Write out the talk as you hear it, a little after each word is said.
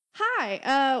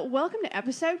Welcome to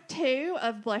episode 2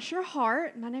 of Bless Your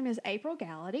Heart. My name is April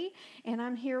Gallaty, and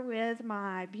I'm here with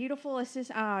my beautiful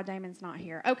assistant. Oh, Damon's not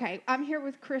here. Okay, I'm here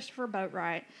with Christopher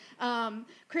Boatwright.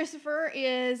 Christopher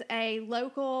is a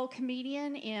local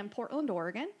comedian in Portland,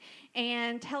 Oregon.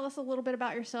 And tell us a little bit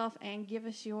about yourself and give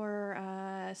us your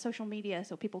social media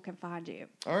so people can find you.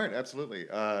 All right, absolutely.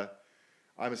 I'm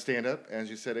a stand-up,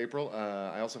 as you said, April.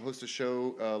 I also host a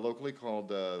show locally called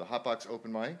the Hotbox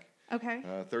Open Mic. Okay.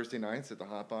 Thursday nights at the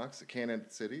Hotbox at Cannon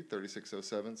City,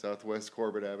 3607 Southwest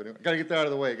Corbett Avenue. Got to get that out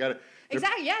of the way.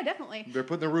 Exactly. Yeah, definitely. They're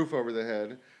putting the roof over the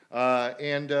head.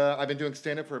 And I've been doing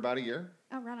stand-up for about a year.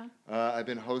 Oh, right on. I've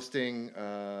been hosting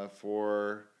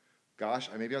for,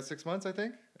 maybe about 6 months, I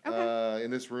think, in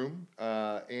this room.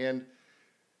 And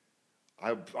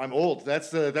I'm old.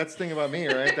 That's the thing about me,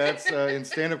 right? That's in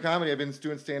stand-up comedy. I've been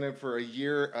doing stand-up for a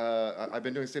year. I've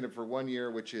been doing stand-up for 1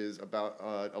 year, which is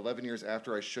about 11 years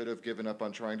after I should have given up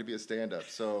on trying to be a stand-up.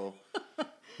 So,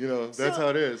 that's how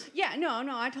it is. Yeah, no,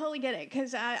 I totally get it.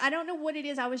 Because I don't know what it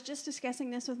is. I was just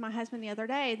discussing this with my husband the other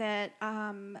day that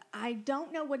I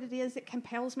don't know what it is that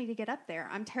compels me to get up there.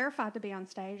 I'm terrified to be on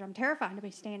stage. I'm terrified to be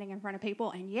standing in front of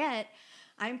people. And yet,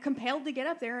 I'm compelled to get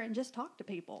up there and just talk to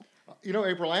people.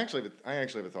 April, I actually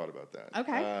have thought about that.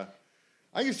 Okay.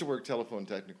 I used to work telephone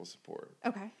technical support.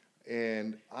 Okay.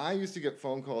 And I used to get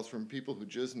phone calls from people who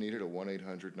just needed a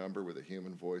 1-800 number with a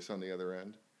human voice on the other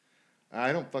end.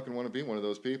 I don't fucking want to be one of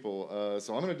those people,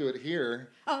 so I'm going to do it here.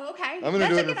 Oh, okay. I'm going to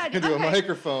do it into a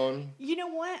microphone. You know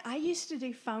what? I used to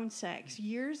do phone sex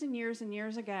years and years and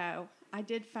years ago. I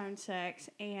did phone sex,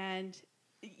 and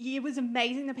it was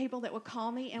amazing the people that would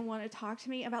call me and want to talk to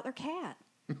me about their cat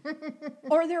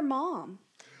or their mom.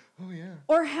 Oh, yeah.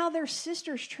 Or how their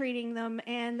sister's treating them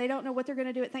and they don't know what they're going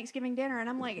to do at Thanksgiving dinner. And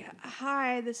I'm like,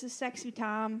 hi, this is sexy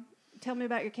time. Tell me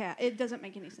about your cat. It doesn't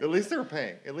make any sense. At least they were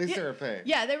paying.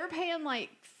 Yeah, they were paying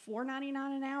like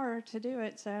 $4.99 an hour to do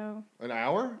it. So an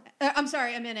hour? I'm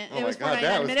sorry, a minute. Oh, it was my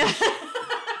God, $4.99 a minute.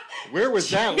 Where was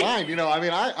that line?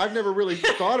 I've never really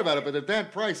thought about it, but at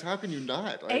that price, how can you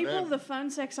not? April, the phone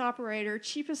sex operator,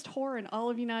 cheapest whore in all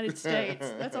of the United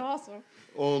States. That's awesome.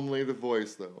 Only the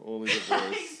voice, though. Only the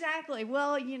voice. Exactly.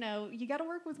 Well, you got to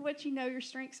work with what you know your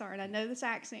strengths are, and I know this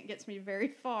accent gets me very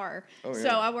far, so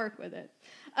I work with it.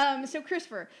 So,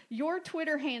 Christopher, your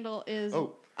Twitter handle is...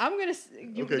 Oh. I'm going to...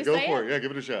 Okay, go for it. Yeah,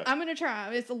 give it a shot. I'm going to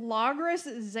try. It's Logris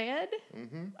Z.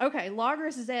 Mm-hmm. Okay,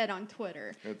 Logris Z on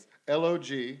Twitter. It's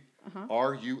LOG...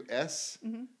 RUSZED,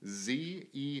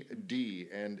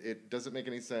 and it doesn't make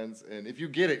any sense. And if you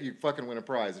get it, you fucking win a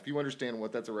prize. If you understand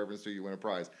what that's a reference to, you win a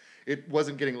prize. It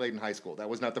wasn't getting laid in high school. That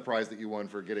was not the prize that you won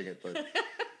for getting it, but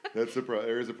that's the prize.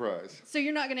 There is a prize. So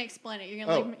you're not going to explain it. You're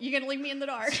going to leave me in the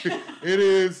dark. It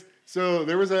is. So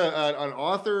there was an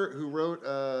author who wrote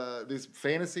these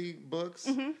fantasy books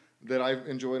that I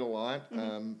enjoyed a lot,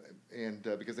 and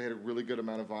because they had a really good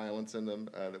amount of violence in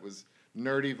them. That was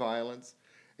nerdy violence.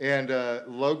 And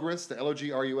Logrus, the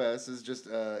Logrus, is just,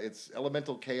 it's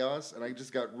elemental chaos, and I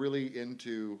just got really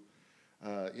into,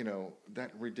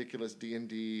 that ridiculous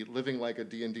D&D, living like a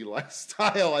D&D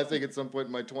lifestyle, I think, at some point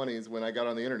in my 20s when I got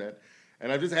on the internet.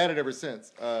 And I've just had it ever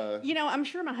since. I'm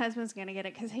sure my husband's going to get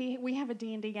it because we have a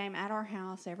D&D game at our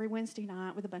house every Wednesday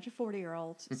night with a bunch of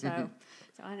 40-years. So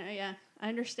I know, yeah, I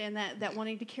understand that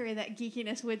wanting to carry that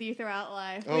geekiness with you throughout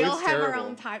life. We all have our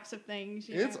own types of things.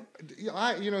 Here's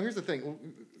the thing: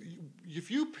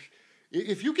 if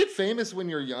you get famous when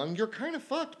you're young, you're kind of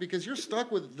fucked because you're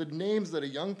stuck with the names that a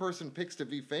young person picks to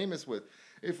be famous with.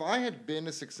 If I had been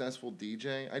a successful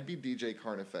DJ, I'd be DJ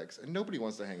Carnifex, and nobody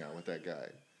wants to hang out with that guy.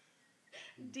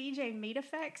 DJ Meat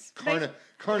Effects?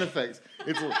 Carnifex.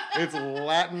 It's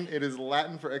Latin. It is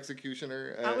Latin for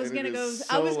executioner. I was gonna go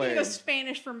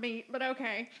Spanish for meat, but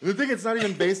okay. The thing, it's not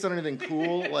even based on anything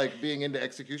cool like being into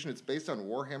execution. It's based on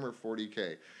Warhammer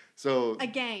 40K. So a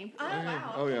game. Oh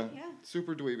wow. Oh yeah.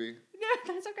 Super dweeby. No,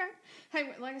 that's okay.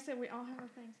 Hey, like I said, we all have our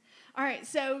things. All right,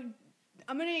 so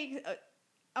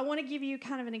I want to give you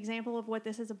kind of an example of what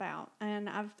this is about. And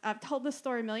I've told this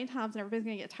story a million times, and everybody's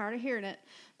going to get tired of hearing it.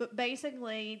 But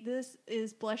basically, this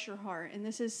is Bless Your Heart. And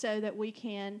this is so that we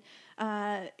can,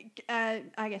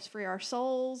 free our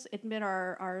souls, admit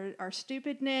our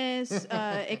stupidness,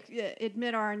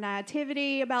 admit our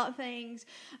naivety about things.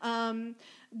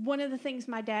 One of the things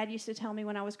my dad used to tell me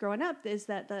when I was growing up is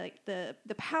that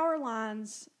the power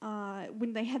lines,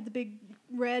 when they had the big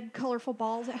red colorful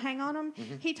balls that hang on them,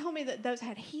 he told me that those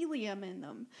had helium in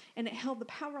them and it held the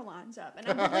power lines up. And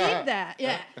I believed that.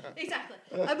 Yeah, exactly.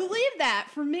 I believed that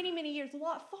for many, many years,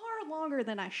 far longer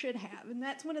than I should have. And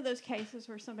that's one of those cases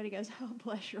where somebody goes, oh,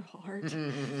 bless your heart.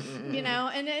 You know,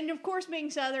 and of course, being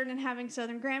Southern and having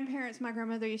Southern grandparents, my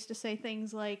grandmother used to say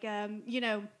things like, you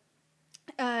know,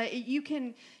 you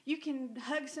can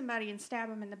hug somebody and stab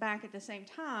them in the back at the same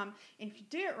time, and if you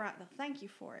do it right, they'll thank you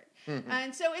for it.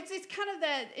 And so it's kind of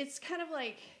that. It's kind of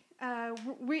like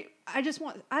I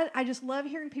just love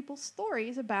hearing people's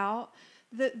stories about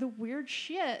the weird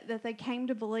shit that they came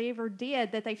to believe or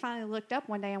did that they finally looked up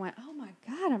one day and went, oh my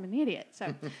God, I'm an idiot.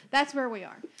 So that's where we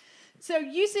are. So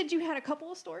you said you had a couple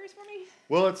of stories for me?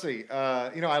 Well, let's see.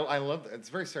 You know, I love that. It's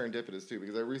very serendipitous, too,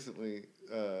 because I recently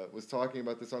was talking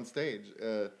about this on stage,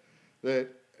 that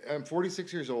I'm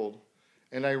 46 years old,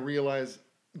 and I realize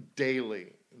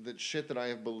daily that shit that I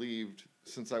have believed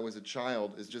since I was a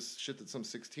child is just shit that some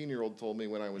 16-year-old told me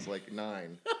when I was like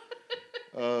 9.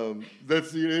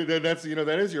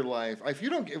 That is your life. If you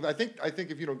don't, I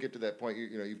think if you don't get to that point,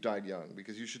 you know, you've died young,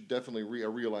 because you should definitely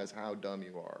realize how dumb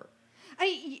you are.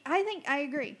 I think I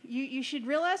agree. You should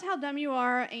realize how dumb you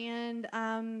are,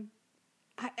 and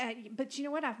but you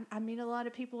know what? I meet a lot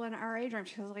of people in our age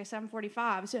range, because like I said, I'm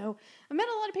 45, so I met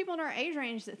a lot of people in our age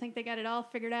range that think they got it all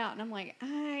figured out, and I'm like,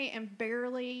 I am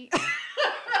barely.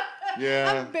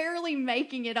 Yeah. I'm barely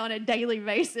making it on a daily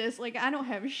basis. Like, I don't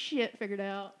have shit figured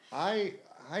out. I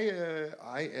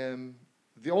am.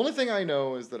 The only thing I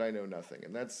know is that I know nothing,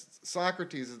 and that's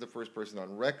Socrates is the first person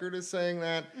on record as saying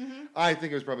that. Mm-hmm. I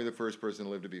think it was probably the first person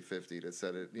to live to be 50 that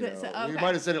said it. You know, okay. You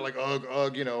might have said it like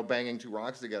ugh, you know, banging two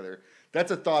rocks together.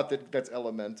 That's a thought that's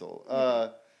elemental.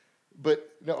 Mm-hmm. But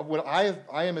no, when I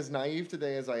am as naive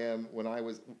today as I am when I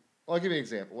was. I'll give you an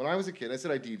example. When I was a kid, I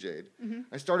said I DJ'd. Mm-hmm.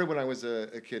 I started when I was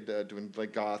a kid doing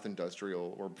like goth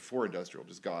industrial, or before industrial,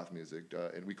 just goth music,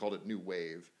 and we called it new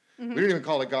wave. Mm-hmm. We didn't even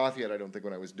call it goth yet, I don't think,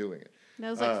 when I was doing it. That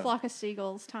was like Flock of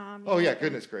Seagulls time. Oh, yeah,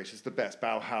 goodness gracious, the best.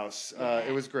 Bauhaus.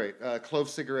 It was great. Clove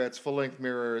cigarettes, full-length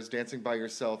mirrors, dancing by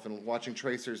yourself, and watching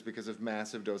tracers because of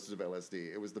massive doses of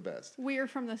LSD. It was the best. We're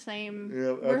from the same.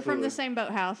 Yeah, we're from the same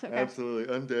boathouse. Okay.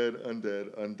 Absolutely,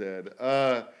 undead.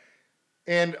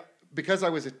 And because I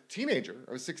was a teenager,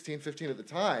 I was 16, 15 at the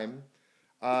time,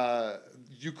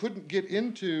 you couldn't get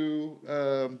into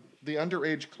the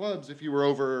underage clubs if you were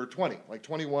over 20. Like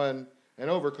 21 and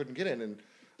over couldn't get in, and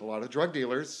a lot of drug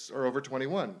dealers are over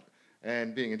 21.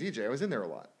 And being a DJ, I was in there a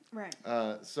lot. Right.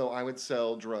 So I would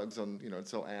sell drugs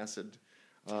sell acid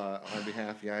on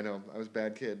behalf. Yeah, I know, I was a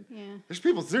bad kid. Yeah. There's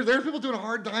people doing a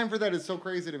hard time for that. It's so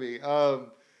crazy to me.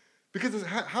 Because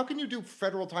how can you do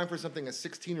federal time for something a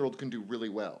 16-year-old can do really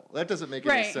well? That doesn't make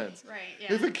any sense. Right,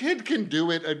 yeah. If a kid can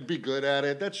do it and be good at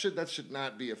it, that should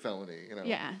not be a felony, you know.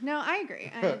 Yeah, no, I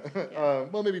agree.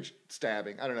 Well, maybe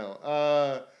stabbing. I don't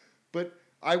know. But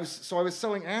I was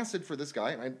selling acid for this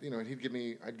guy, and I'd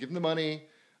give him the money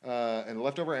and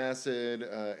leftover acid,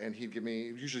 and he'd give me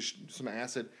usually some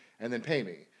acid and then pay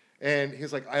me. And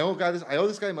he's like, I owe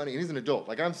this guy money, and he's an adult.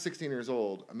 Like, I'm 16 years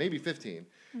old, maybe 15.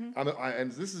 Mm-hmm.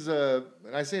 And this is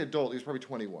and I say adult, he's probably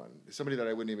 21. Somebody that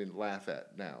I wouldn't even laugh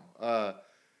at now. So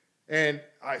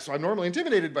I'm normally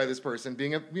intimidated by this person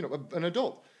being an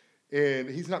adult. And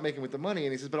he's not making with the money,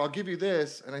 and he says, but I'll give you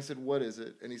this. And I said, what is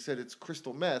it? And he said, it's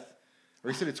crystal meth. Or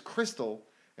he said, it's crystal.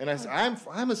 And I said,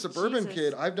 I'm a suburban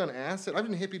kid. I've done acid. I've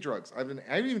done hippie drugs.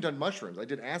 I've even done mushrooms. I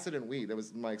did acid and weed. That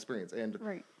was my experience.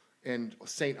 And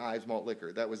St. Ives malt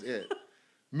liquor. That was it.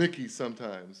 Mickey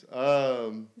sometimes.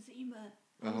 Zima.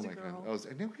 Oh my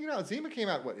God. Zima came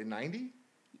out, in 90?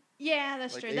 Yeah,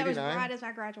 that's like true. 89? That was right as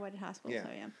I graduated high school. Yeah. So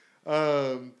yeah.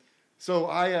 So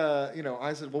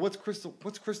I said, well, what's crystal?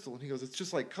 What's crystal? And he goes, it's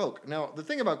just like Coke. Now, the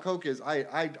thing about Coke is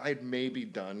I'd maybe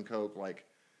done Coke,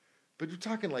 but you're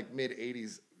talking like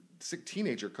mid-80s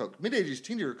teenager Coke. Mid-80s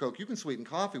teenager Coke, you can sweeten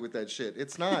coffee with that shit.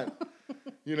 It's not,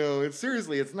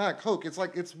 it's not Coke.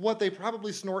 It's what they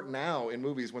probably snort now in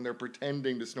movies when they're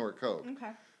pretending to snort Coke.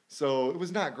 Okay. So it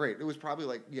was not great. It was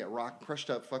probably rock crushed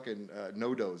up fucking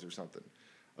no-dos or something.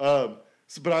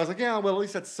 But I was like, yeah, well, at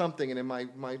least that's something. And in my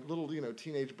little,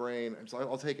 teenage brain, so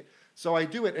I'll take it. So I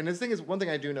do it. And the thing is, one thing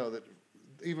I do know that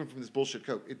even from this bullshit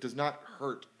Coke, it does not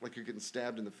hurt like you're getting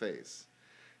stabbed in the face.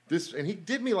 And he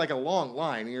did me like a long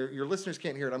line. Your listeners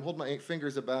can't hear it. I'm holding my 8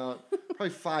 fingers about probably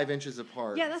 5 inches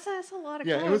apart. Yeah, that's a lot of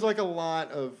Coke. Yeah, it was like a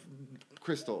lot of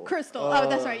crystal. Oh,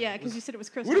 that's right, yeah, because you said it was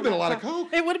crystal. Would have been a lot of Coke.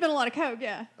 It would have been a lot of Coke,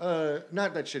 yeah.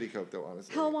 Not that shitty Coke, though,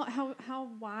 honestly. How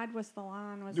wide was the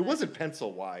line? It wasn't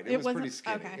pencil wide. It was pretty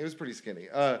skinny. Okay. It was pretty skinny.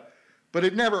 But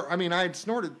it never, I'd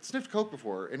sniffed Coke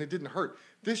before, and it didn't hurt.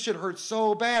 This shit hurt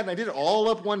so bad, and I did it all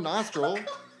up one nostril.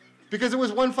 because it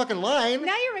was one fucking line.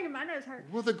 Now you're making my nose hurt.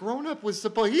 Well, the grown-up was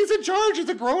supposed... He's in charge.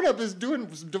 The grown-up is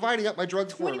dividing up my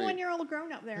drugs for me. 21-year-old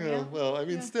grown-up there, yeah. Well, I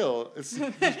mean, still, it's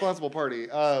a responsible party.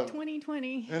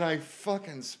 2020. And I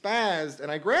fucking spazzed, and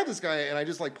I grabbed this guy, and I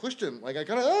just, like, pushed him. Like, I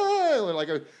kind of,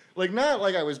 not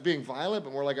like I was being violent,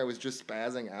 but more like I was just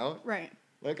spazzing out. Right.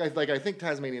 I think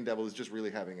Tasmanian Devil is just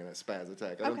really having a spaz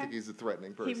attack. I don't think he's a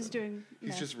threatening person. He was doing...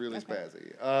 He's just really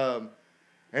spazzy.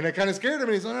 And it kind of scared him,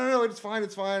 and he's like, no, it's fine.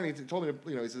 And he told me,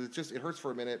 he says, it hurts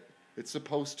for a minute. It's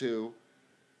supposed to.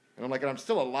 And I'm like, and I'm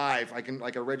still alive. I can,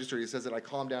 like, a register. He says that I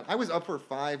calmed down. I was up for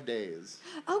 5 days.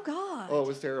 Oh, God. Oh, it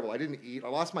was terrible. I didn't eat. I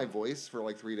lost my voice for,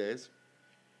 like, 3 days.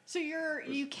 So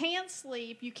you can't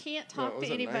sleep. You can't talk to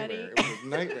anybody. It was a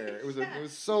nightmare. It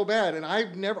was so bad. And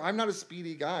I'm not a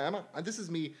speedy guy. This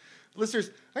is me.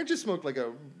 Listeners, I just smoked like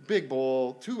a big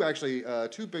bowl, two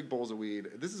big bowls of weed.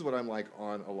 This is what I'm like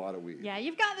on a lot of weed. Yeah,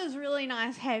 you've got those really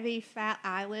nice, heavy, fat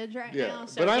eyelids right now.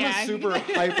 So but I'm a super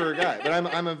hyper guy. But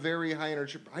I'm a very high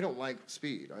energy. I don't like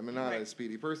speed. I'm not a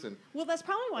speedy person. Well, that's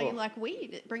probably why you like weed.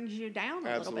 It brings you down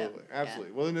a little bit.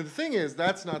 Absolutely. Well, and the thing is,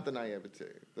 that's not the naivete.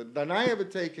 The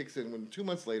naivete kicks in when 2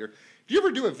 months later. Do you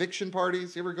ever do eviction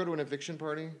parties? You ever go to an eviction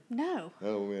party? No.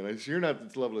 Oh, man. You're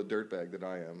not the level of dirtbag that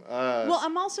I am. Well,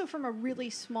 I'm also from a really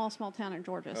small town in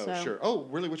Georgia. Oh, so. Sure. Oh,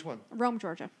 really? Which one? Rome,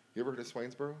 Georgia. You ever heard of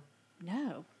Swainsboro?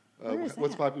 No.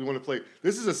 What's popular? We want to play.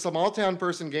 This is a small town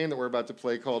person game that we're about to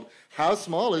play called How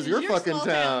Small Is Your Fucking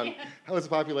Town? Yeah. How's the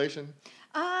population?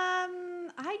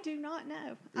 I do not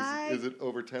know. Is it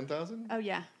over 10,000? Oh,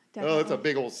 yeah. Definitely. Oh, it's a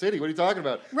big old city. What are you talking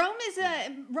about? Rome is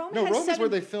Rome is where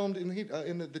they filmed in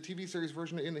the TV series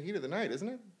version In the Heat of the Night, isn't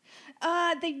it?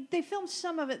 They filmed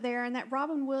some of it there, and that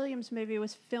Robin Williams movie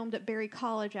was filmed at Berry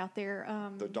College out there.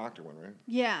 The doctor one, right?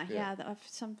 Yeah.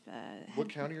 What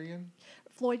county are you in?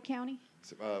 Floyd County.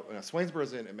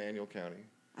 Swainsboro's in Emmanuel County.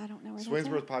 I don't know where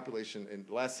Swainsboro's population in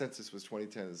last census was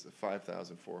 2010 is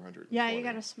 5,400. Yeah, you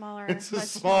got a smaller. It's a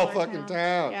small fucking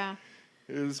town. Yeah.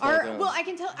 It is small town. Well, I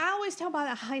can tell. I always tell by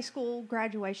the high school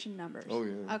graduation numbers. Oh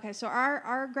yeah. Okay, so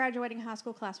our graduating high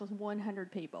school class was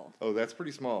 100 people. Oh, that's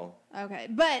pretty small. Okay,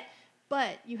 but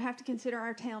you have to consider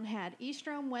our town had East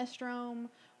Rome, West Rome,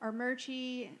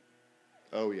 Armurchie.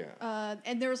 Oh yeah.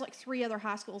 And there was like 3 other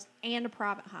high schools and a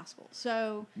private high school.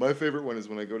 So my favorite one is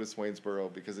when I go to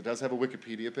Swainsboro because it does have a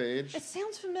Wikipedia page. It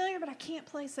sounds familiar, but I can't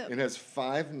place it. It has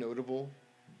 5 notable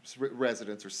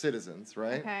residents or citizens,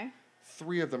 right? Okay.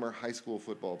 3 of them are high school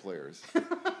football players.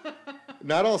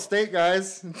 Not all state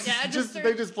guys. Yeah,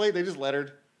 they just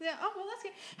lettered. Yeah. Oh well, that's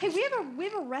good. Hey, we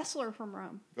have a wrestler from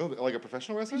Rome. Oh, like a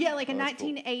professional wrestler? Yeah, like a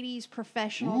 1980s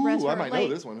professional wrestler. I might know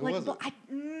this one. Who was it?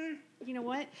 You know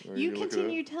what? You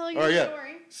continue telling your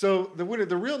story. So the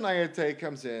real naivete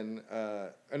comes in.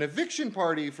 An eviction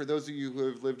party, for those of you who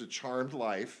have lived a charmed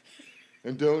life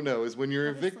and don't know, is when you're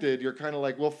evicted, you're kind of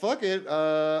like, well, fuck it.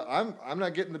 I'm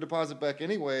not getting the deposit back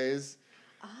anyways.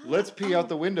 Let's pee out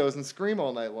the windows and scream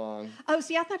all night long. Oh,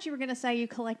 see, I thought you were going to say you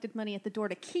collected money at the door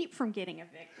to keep from getting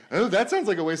evicted. Oh, that sounds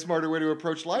like a way smarter way to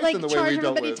approach life than the way we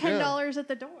dealt with. Like charge everybody $10 at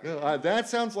the door. Yeah, that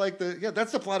sounds like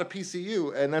that's the plot of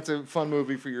PCU, and that's a fun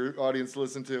movie for your audience to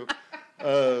listen to.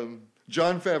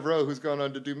 Jon Favreau, who's gone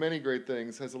on to do many great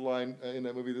things, has a line in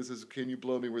that movie that says, "Can you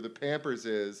blow me where the Pampers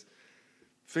is?"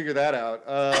 Figure that out.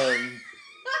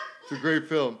 It's a great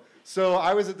film. So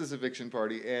I was at this eviction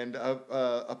party, and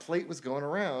a plate was going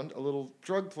around, a little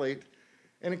drug plate,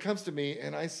 and it comes to me,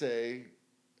 and I say,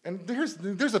 and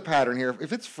there's a pattern here.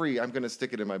 If it's free, I'm going to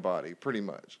stick it in my body, pretty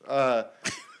much. Bless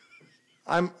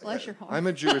your heart. I'm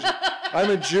a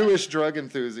Jewish drug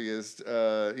enthusiast.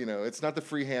 It's not the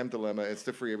free ham dilemma; it's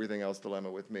the free everything else dilemma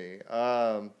with me.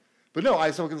 But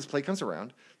no, so this plate comes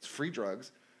around. It's free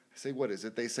drugs. I say, what is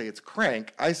it? They say it's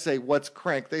crank. I say, what's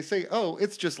crank? They say, oh,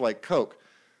 it's just like Coke.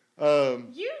 As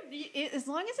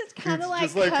long as it's kind of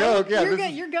like Coke, yeah,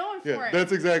 you're going for it.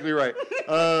 That's exactly right.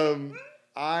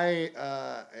 I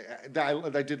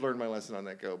did learn my lesson on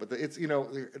that go, but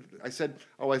I said,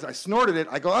 I snorted it.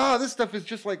 I go, this stuff is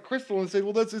just like crystal, and say,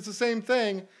 well, it's the same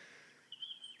thing. You're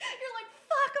like,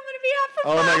 fuck, I'm gonna be out for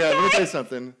 5 Oh my god, days. let me tell you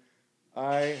something.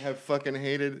 I have fucking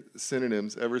hated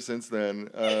synonyms ever since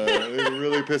then. It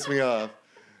really pissed me off.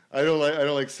 I don't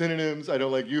like synonyms. I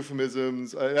don't like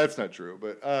euphemisms. That's not true,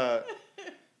 but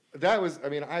that was. I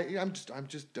mean, I'm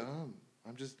just dumb.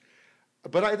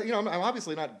 But I'm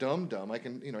obviously not dumb. I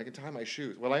can tie my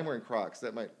shoes. Well, I'm wearing Crocs.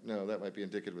 That might be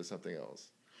indicative of something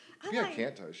else. I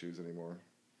can't tie shoes anymore.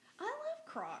 I love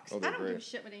Crocs. Oh, I don't great. give a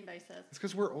shit what anybody says. It's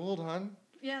because we're old, hon.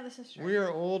 Yeah, this is true. We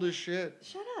are old as shit.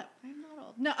 Shut up. I'm not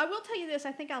old. No, I will tell you this.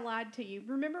 I think I lied to you.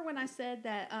 Remember when I said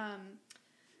that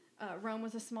Rome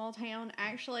was a small town.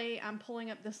 Actually, I'm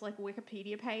pulling up this like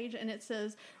Wikipedia page, and it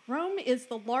says Rome is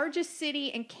the largest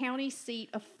city and county seat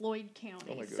of Floyd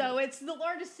County. Oh, so it's the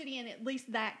largest city in at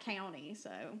least that county.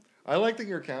 So I like that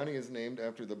your county is named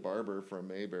after the barber from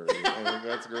Mayberry. I think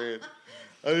that's great.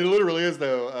 I mean, it literally is,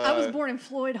 though. I was born in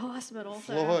Floyd Hospital.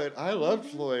 Floyd. I loved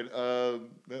Floyd.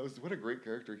 What a great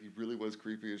character. He really was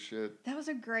creepy as shit. That was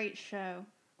a great show.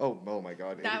 Oh my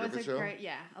God. That was a great,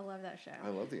 yeah. I love that show. I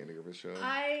love the Andy Griffith Show.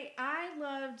 I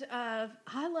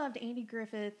loved Andy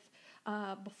Griffith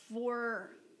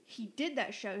before he did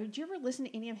that show. Did you ever listen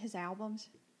to any of his albums?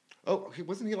 Oh,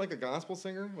 wasn't he like a gospel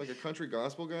singer? Like a country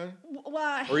gospel guy?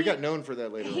 Well, or he got known for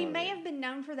that later on? He may have been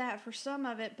known for that for some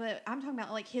of it, but I'm talking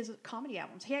about like his comedy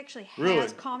albums. He actually has Really?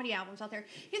 comedy albums out there.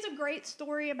 He has a great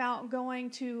story about going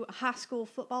to a high school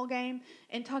football game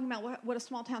and talking about what a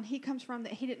small town he comes from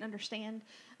that he didn't understand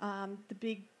the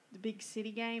big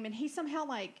city game, and he somehow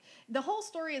like the whole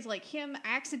story is like him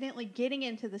accidentally getting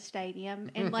into the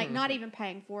stadium and like not even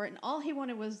paying for it, and all he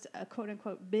wanted was a quote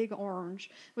unquote big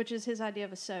orange, which is his idea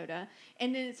of a soda.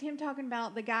 And then it's him talking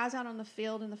about the guys out on the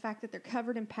field and the fact that they're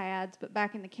covered in pads, but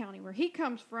back in the county where he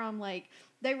comes from, like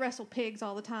they wrestle pigs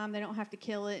all the time, they don't have to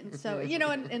kill it, and so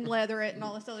and leather it and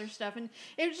all this other stuff. And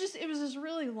it was this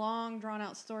really long drawn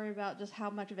out story about just how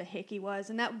much of a hick he was,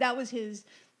 and that was his.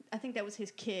 I think that was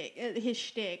his kick. His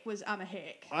shtick was "I'm a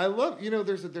hick." I love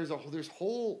there's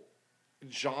whole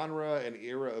genre and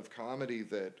era of comedy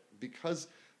that because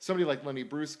somebody like Lenny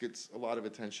Bruce gets a lot of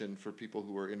attention for people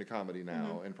who are into comedy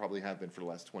now and probably have been for the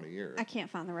last 20 years. I can't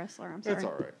find the wrestler. I'm sorry. That's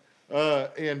all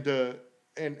right.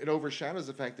 And it overshadows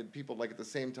the fact that people like at the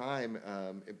same time,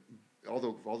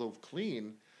 although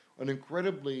clean, an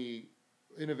incredibly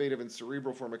innovative and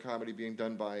cerebral form of comedy being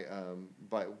done by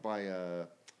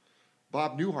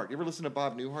Bob Newhart. You ever listen to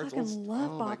Bob Newhart's old? I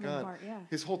love Bob Newhart. Yeah.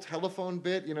 His whole telephone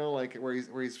bit, like where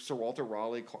he's Sir Walter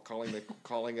Raleigh calling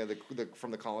the from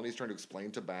the colonies trying to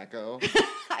explain tobacco.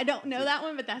 I don't know that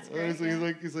one, but that's great.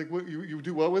 He's like, what you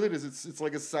do what with it? It's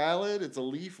like a salad. It's a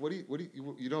leaf. What do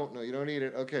you don't know? You don't eat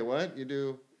it. Okay, what you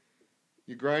do?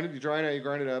 You grind it. You dry it out. You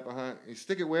grind it up. You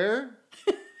stick it where?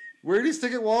 Where did he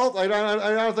stick it, Walt? I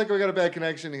don't think we got a bad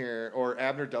connection here. Or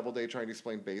Abner Doubleday trying to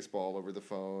explain baseball over the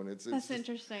phone. That's just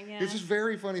interesting, yeah. It's just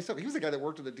very funny stuff. He was the guy that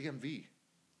worked at the DMV.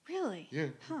 Really? Yeah.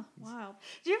 Huh, wow.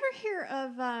 Did you ever hear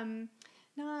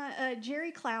of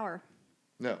Jerry Clower?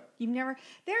 No. You've never.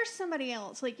 There's somebody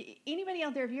else. Like anybody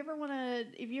out there, if you ever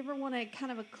want to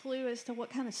kind of a clue as to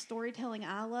what kind of storytelling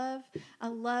I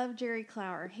love Jerry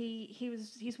Clower.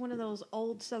 He's one of those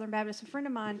old Southern Baptists. A friend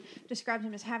of mine described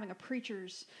him as having a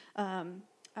preacher's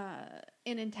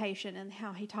indentation and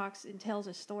how he talks and tells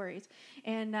his stories.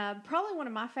 And probably one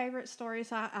of my favorite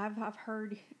stories I've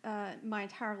heard my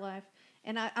entire life.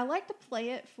 And I like to play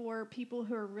it for people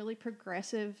who are really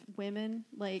progressive women,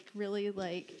 like really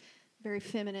like very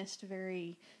feminist,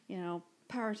 very,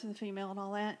 power to the female and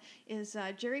all that, is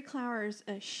Jerry Clower's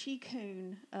a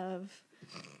she-coon of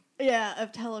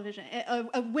television,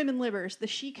 of women libbers. The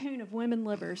she-coon of women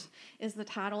libbers is the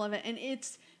title of it. And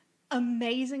it's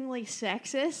amazingly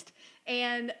sexist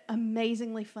and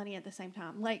amazingly funny at the same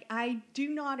time. Like, I do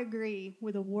not agree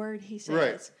with a word he says.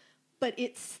 Right. But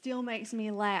it still makes me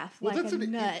laugh like a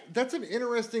nut. That's an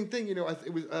interesting thing, it was,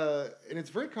 and it's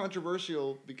very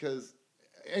controversial because,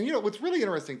 and what's really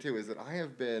interesting too is that I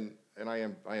have been, and I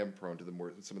am prone to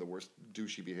some of the worst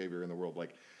douchey behavior in the world.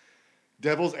 Like,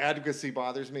 devil's advocacy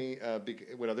bothers me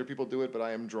when other people do it, but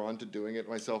I am drawn to doing it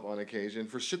myself on occasion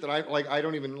for shit that I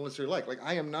don't even necessarily like. Like,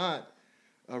 I am not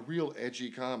a real edgy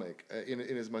comic in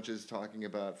as much as talking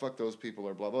about fuck those people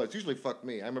or blah blah. It's usually fuck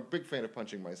me. I'm a big fan of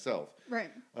punching myself.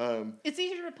 Right. It's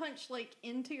easier to punch like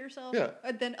into yourself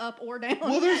than up or down.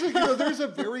 Well, there's a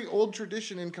very old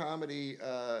tradition in comedy,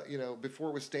 before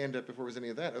it was stand up, before it was any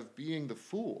of that, of being the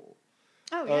fool.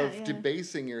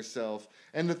 Debasing yourself.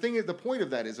 And the point of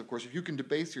that is, of course, if you can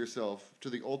debase yourself to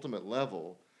the ultimate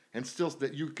level and still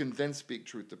that you can then speak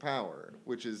truth to power,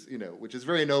 which is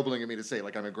very ennobling of me to say,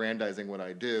 like I'm aggrandizing what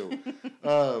I do.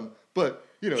 But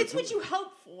it's what you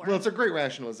hope for. Well, it's a great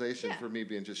rationalization for me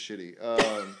being just shitty.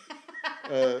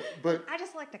 But I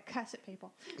just like to cuss at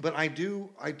people. But I do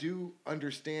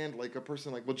understand, like a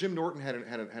person like Jim Norton had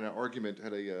an argument,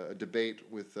 had a debate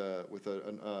with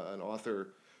an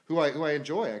author who I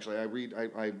enjoy actually.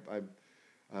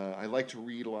 I like to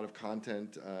read a lot of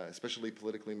content, especially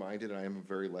politically minded. I am a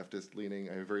very leftist leaning.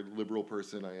 I'm a very liberal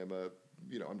person. I am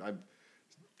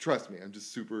trust me, I'm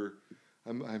just super.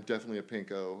 I'm definitely a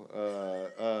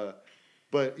pinko.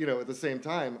 But at the same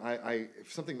time,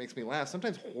 if something makes me laugh,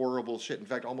 sometimes horrible shit. In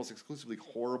fact, almost exclusively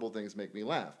horrible things make me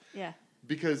laugh. Yeah.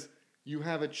 Because you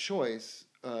have a choice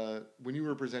when you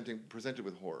were presented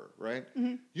with horror, right?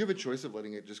 You have a choice of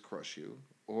letting it just crush you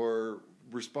or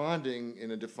responding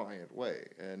in a defiant way,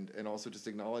 and also just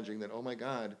acknowledging that, oh my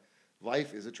God,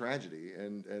 life is a tragedy,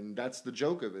 and that's the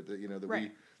joke of it. That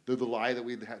Right. the lie that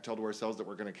we tell to ourselves that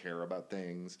we're going to care about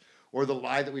things, or the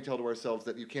lie that we tell to ourselves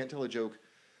that you can't tell a joke,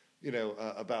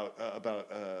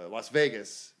 about Las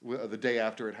Vegas the day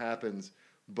after it happens,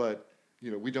 but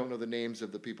we don't know the names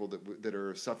of the people that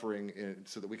are suffering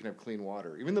so that we can have clean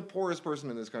water. Even the poorest person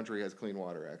in this country has clean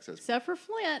water access. Except for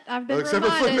Flint, I've been except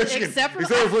for reminded. Flint, Michigan. Except for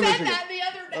Except for I Flint, said Michigan. that the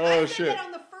other day. Oh, I said shit. that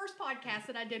on the first podcast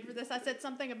that I did for this. I said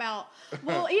something about,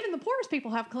 well, even the poorest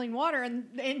people have clean water,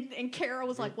 and Kara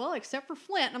was like, well, except for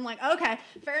Flint. And I'm like, okay,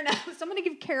 fair enough. So I'm going to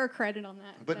give Kara credit on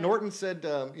that. But Norton said,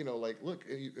 look,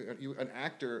 an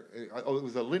actor. It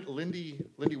was a Lindy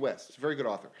West, very good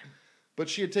author, but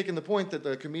she had taken the point that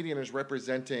the comedian is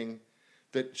representing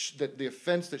that the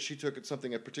offense that she took at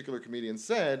something a particular comedian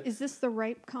said. Is this the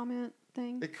rape comment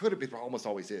thing? It could have been. It almost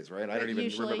always is, right? I don't even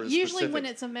remember the Usually specifics. when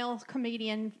it's a male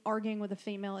comedian arguing with a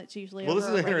female, it's usually Well, over this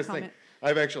is a the rape interesting comment.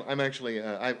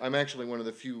 thing. I'm actually one of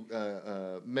the few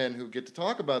men who get to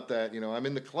talk about that. I'm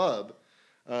in the club.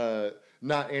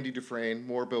 Not Andy Dufresne,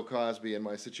 more Bill Cosby in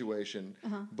my situation.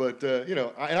 But,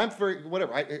 and I'm very,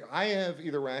 whatever. I have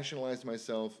either rationalized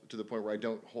myself to the point where I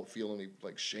don't feel any,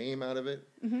 shame out of it,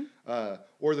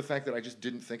 or the fact that I just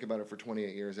didn't think about it for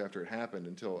 28 years after it happened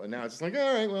and now it's just like,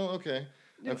 all right, well, okay.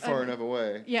 I'm far enough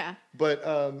away. Yeah. But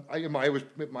it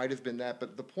might have been that.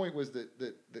 But the point was that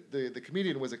the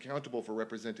comedian was accountable for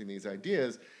representing these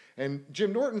ideas. And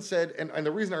Jim Norton said, and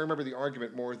the reason I remember the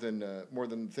argument more than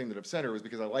the thing that upset her was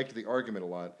because I liked the argument a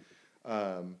lot.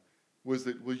 Was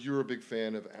that you're a big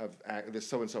fan of this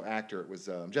so and so actor? It was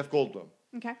Jeff Goldblum.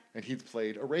 Okay. And he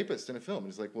played a rapist in a film. And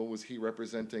he's like, well, was he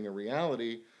representing a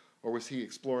reality? Or was he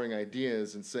exploring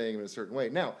ideas and saying them in a certain way?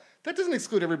 Now, that doesn't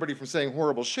exclude everybody from saying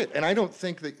horrible shit. And I don't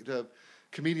think that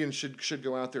comedians should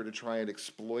go out there to try and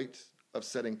exploit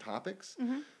upsetting topics.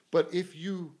 But if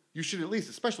you should at least,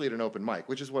 especially at an open mic,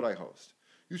 which is what I host,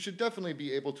 you should definitely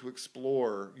be able to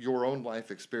explore your own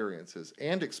life experiences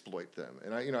and exploit them.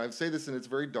 And I say this and it's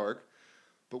very dark,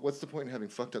 but what's the point in having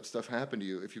fucked up stuff happen to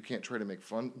you if you can't try to make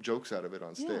fun jokes out of it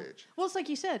on stage? Well, it's like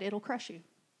you said, it'll crush you.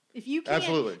 If you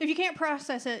can't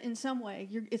process it in some way,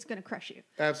 it's going to crush you.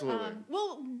 Absolutely.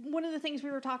 Well, one of the things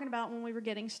we were talking about when we were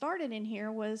getting started in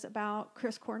here was about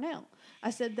Chris Cornell. I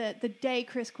said that the day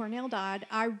Chris Cornell died,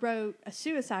 I wrote a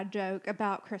suicide joke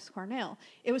about Chris Cornell.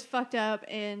 It was fucked up,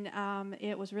 and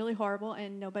it was really horrible,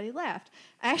 and nobody laughed.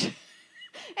 Actually,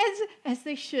 as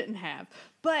they shouldn't have.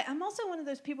 But I'm also one of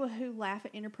those people who laugh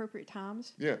at inappropriate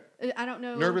times. Yeah. I don't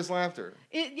know. Nervous laughter.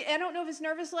 I don't know if it's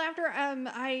nervous laughter.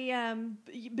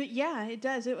 But yeah, it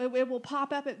does. It will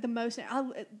pop up at the most.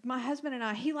 My husband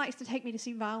and he likes to take me to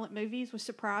see violent movies with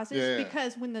surprises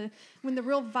because when the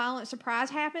real violent surprise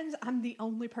happens, I'm the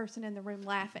only person in the room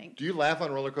laughing. Do you laugh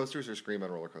on roller coasters or scream on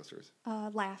roller coasters?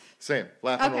 Laugh. Same.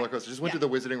 Laugh on roller coasters. Just went to the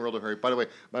Wizarding World of Harry. By the way,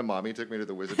 my mommy took me to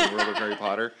the Wizarding World of Harry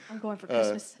Potter. I'm going for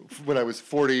Christmas. When I was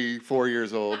 44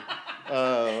 years old.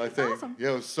 I think. Awesome. Yeah,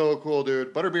 it was so cool,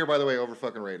 dude. Butterbeer, by the way, over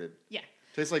fucking rated. Yeah.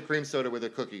 Tastes like cream soda with a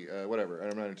cookie. Whatever.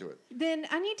 I'm not into it. Then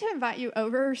I need to invite you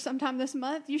over sometime this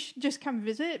month. You should just come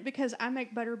visit because I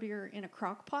make butterbeer in a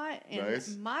crock pot, and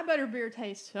my butterbeer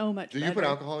tastes so much better. Do you put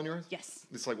alcohol in yours? Yes.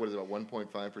 It's like, what is it, about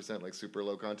 1.5%, like super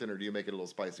low content, or do you make it a little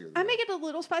spicier? I make it a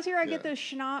little spicier. I get those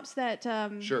schnapps that...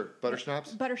 Sure. Butter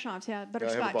schnapps? Butter schnapps, yeah.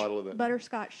 Butterscotch. I have a bottle of that.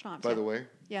 Butterscotch schnapps. By the way.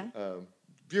 Yeah.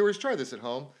 Viewers, try this at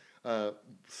home. 2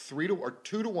 to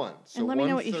 1. So and let me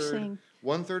know what you're saying.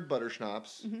 1/3 butter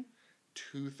schnapps,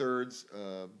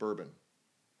 2/3 bourbon.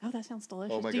 Oh, that sounds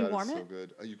delicious. Oh my Do you God, warm it's it? so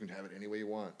good. You can have it any way you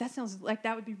want. That sounds like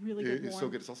that would be really good. It's so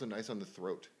good. It's also nice on the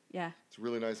throat. Yeah. It's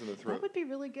really nice on the throat. That would be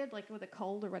really good, like with a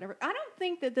cold or whatever. I don't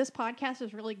think that this podcast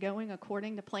is really going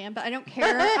according to plan, but I don't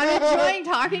care. I'm enjoying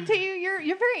talking to you.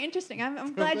 You're very interesting.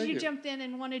 I'm glad you jumped in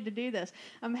and wanted to do this.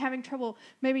 I'm having trouble.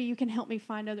 Maybe you can help me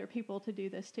find other people to do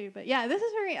this too. But yeah, this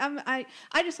is very. I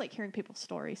just like hearing people's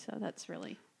stories, so that's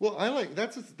really. Well, I like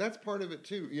that's part of it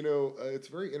too. It's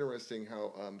very interesting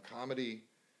how comedy.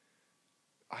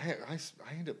 I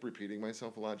end up repeating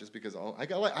myself a lot just because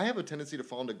I have a tendency to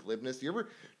fall into glibness. Do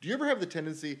you ever have the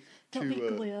tendency to? Don't be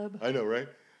glib. I know, right?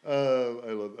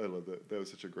 I love that. That was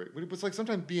such a great. But it's like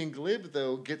sometimes being glib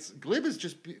though glib is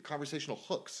just conversational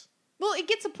hooks. Well, it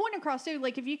gets a point across too.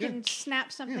 Like if you can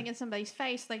snap something in somebody's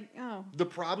face, like oh. The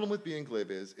problem with being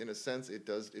glib is, in a sense, it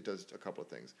does a couple of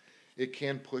things. It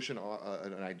can push an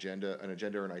agenda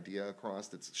or an idea across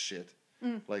that's shit.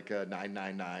 Like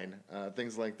 999,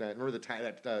 things like that. Remember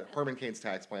that Herman Cain's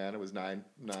tax plan? It was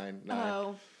 999.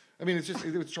 Oh. I mean,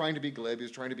 it was trying to be glib. It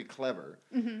was trying to be clever,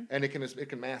 and it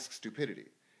can mask stupidity.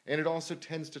 And it also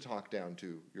tends to talk down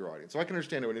to your audience. So I can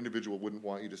understand how an individual wouldn't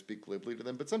want you to speak glibly to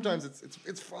them, but sometimes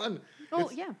it's fun.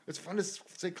 Oh, It's fun to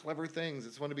say clever things.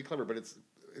 It's fun to be clever, but it's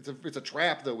a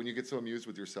trap though when you get so amused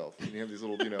with yourself and you have these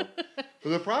little But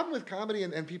the problem with comedy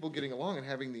and people getting along and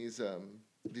having these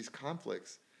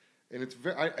conflicts, and it's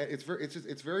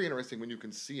very interesting when you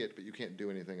can see it but you can't do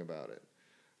anything about it.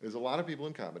 There's a lot of people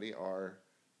in comedy are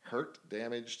hurt,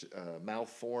 damaged,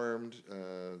 malformed.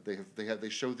 They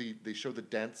show the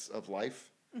dents of life,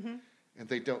 and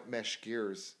they don't mesh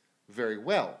gears very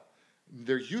well.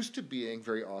 They're used to being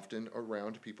very often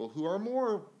around people who are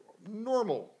more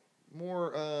normal,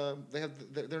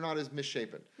 they're not as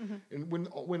misshapen. And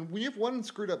when you have one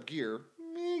screwed up gear,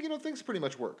 things pretty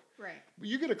much work. Right. But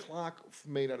you get a clock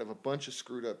made out of a bunch of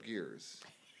screwed up gears.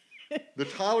 The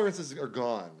tolerances are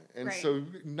gone, and right. so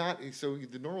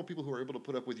the normal people who are able to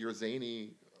put up with your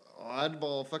zany,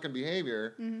 oddball fucking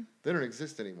behavior, they don't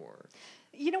exist anymore.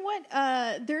 You know what?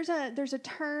 There's a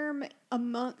term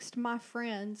amongst my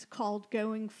friends called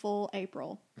going full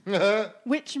April,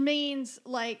 which means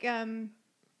like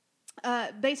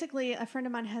basically a friend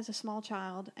of mine has a small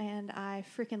child, and I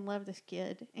freaking love this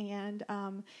kid, and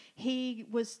he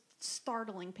was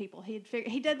startling people. He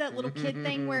did that little kid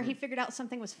thing where he figured out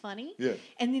something was funny,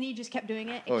 and then he just kept doing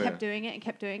it and kept doing it and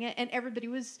kept doing it, and everybody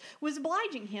was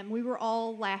obliging him. We were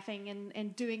all laughing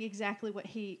and doing exactly what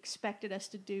he expected us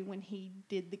to do when he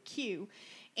did the cue,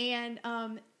 and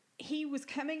he was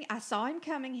coming. I saw him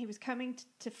coming. He was coming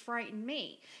to frighten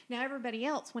me. Now everybody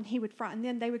else, when he would frighten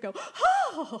them, they would go,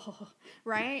 "Oh!"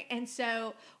 Right? And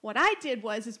so what I did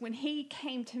was when he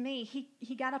came to me,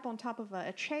 he got up on top of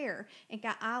a chair and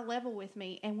got eye level with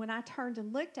me. And when I turned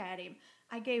and looked at him,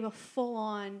 I gave a full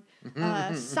on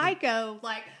psycho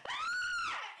like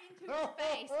into his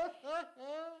face.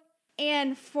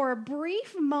 And for a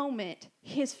brief moment,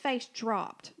 his face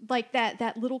dropped. Like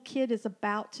that little kid is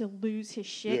about to lose his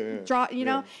shit. Drop,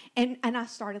 know? And I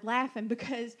started laughing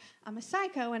because I'm a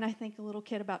psycho and I think a little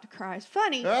kid about to cry is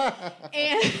funny.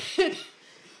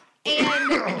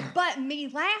 But me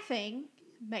laughing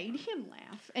made him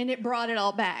laugh, and it brought it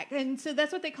all back. And so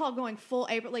that's what they call going full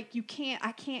April. Like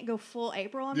I can't go full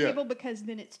April on people because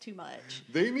then it's too much.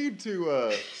 They need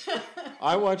to.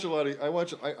 I watch a lot of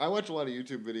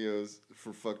YouTube videos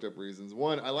for fucked up reasons.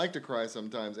 One, I like to cry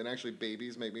sometimes, and actually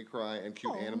babies make me cry, and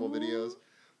cute animal videos.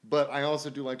 But I also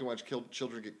do like to watch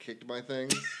children get kicked by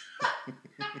things.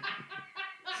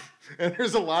 And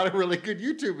there's a lot of really good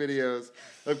YouTube videos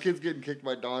of kids getting kicked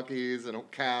by donkeys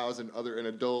and cows and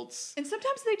adults. And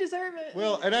sometimes they deserve it.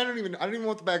 Well, and I don't even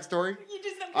want the backstory. You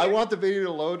just don't care. I want the video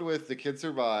to load with the kid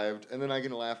survived, and then I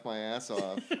can laugh my ass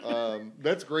off.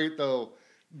 That's great though.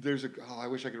 I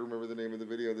wish I could remember the name of the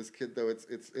video. This kid though, it's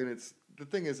the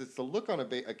thing is, it's the look on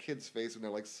a kid's face when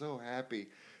they're like so happy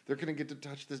they're gonna get to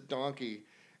touch this donkey.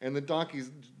 And the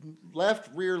donkey's left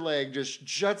rear leg just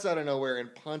juts out of nowhere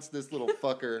and punts this little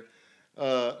fucker,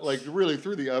 like really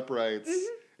through the uprights.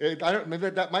 Maybe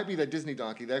that might be that Disney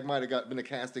donkey. That might have been a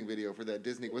casting video for that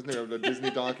Disney. Wasn't there a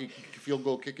Disney donkey field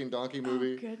goal kicking donkey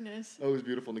movie? Oh goodness! Oh, it was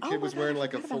beautiful. And the kid was wearing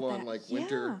like a full on like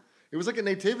winter. Yeah. It was like a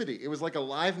nativity. It was like a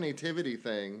live nativity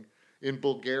thing in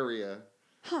Bulgaria.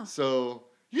 Huh. So.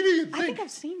 You'd think, I think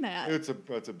I've seen that. It's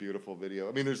a beautiful video.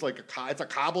 I mean, there's like it's a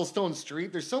cobblestone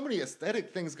street. There's so many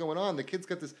aesthetic things going on. The kid's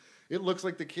got this. It looks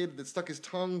like the kid that stuck his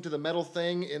tongue to the metal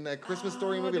thing in that Christmas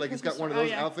Story movie. Like he's got one of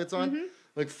those outfits on.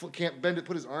 Like can't bend it,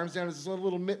 put his arms down. His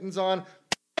little mittens on.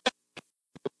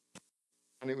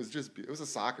 And it was a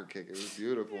soccer kick. It was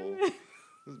beautiful.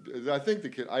 I think the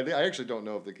kid. I actually don't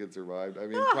know if the kid survived. I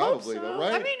mean, probably though,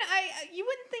 right? I mean, you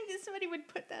wouldn't think that somebody would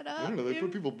put that up. I don't know. They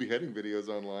put people beheading videos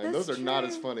online. That's Those are not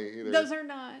as funny either. Those are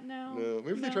not. No. No.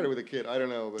 Maybe they tried it with a kid. I don't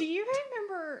know. But. Do you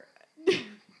remember?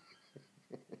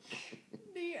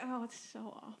 Oh, it's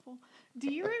so awful.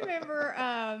 Do you remember?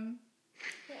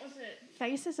 What was it?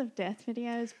 Faces of Death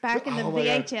videos back in the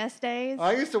VHS days.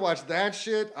 I used to watch that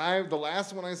shit. The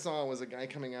last one I saw was a guy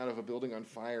coming out of a building on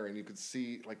fire, and you could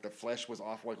see like the flesh was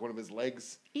off like one of his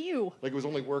legs. Ew. Like it was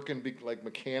only working like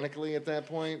mechanically at that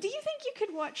point. Do you think you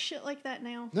could watch shit like that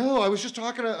now? No, I was just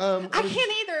talking to. I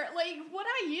can't either. Like what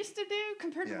I used to do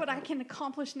compared to what I can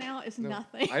accomplish now is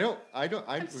nothing. I don't.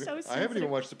 I'm so I haven't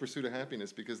even watched The Pursuit of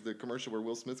Happiness because the commercial where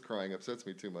Will Smith's crying upsets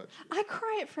me too much. I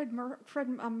cry at Fred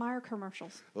Meyer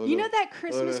commercials. Oh, you know that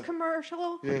Christmas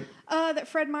commercial that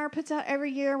Fred Meyer puts out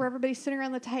every year where everybody's sitting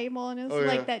around the table and it's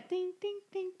like that ding, ding,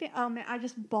 ding, ding. Oh, man, I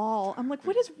just bawl. I'm like,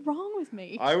 what is wrong with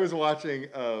me? I was watching,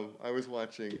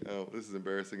 this is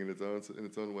embarrassing in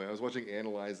its own way. I was watching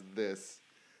Analyze This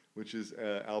which is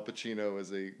Al Pacino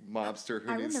as a mobster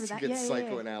who I needs remember to that. get Yeah.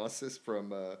 psychoanalysis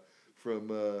from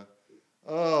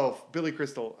Billy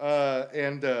Crystal.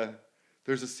 And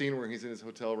there's a scene where he's in his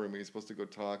hotel room and he's supposed to go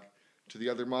talk to the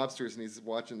other mobsters, and he's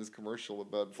watching this commercial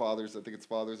about fathers. I think it's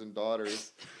fathers and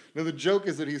daughters. Now the joke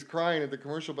is that he's crying at the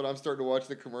commercial, but I'm starting to watch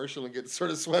the commercial and get sort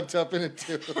of swept up in it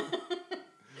too.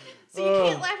 So you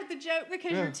can't laugh at the joke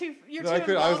because you're too I was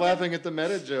involved laughing at the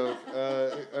meta joke.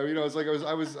 You know, it's like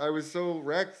I was so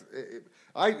wrecked.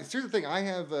 Here's the thing. I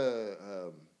have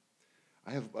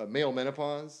male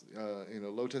menopause. You know,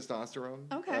 low testosterone.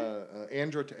 Okay.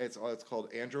 It's called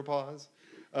andropause.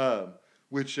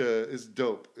 Which is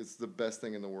dope. It's the best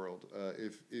thing in the world.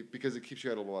 Because it keeps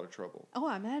you out of a lot of trouble. Oh,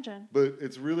 I imagine. But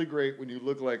it's really great when you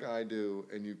look like I do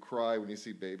and you cry when you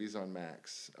see babies on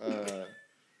Max.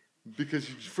 Because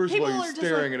first of all, you're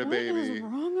staring at a baby. What is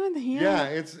wrong with him? Yeah,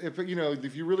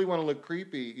 if you really want to look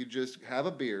creepy, you just have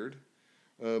a beard,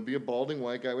 be a balding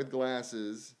white guy with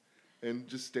glasses, and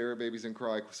just stare at babies and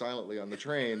cry silently on the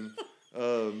train.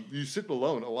 You sit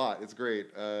alone a lot. It's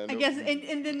great. I guess,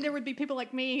 and then there would be people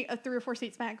like me, 3 or 4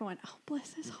 seats back, going, "Oh,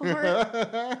 bless his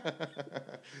heart."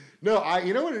 No,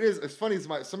 you know what it is? It's funny.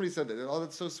 Somebody said that. Oh,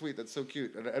 that's so sweet. That's so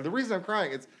cute. And the reason I'm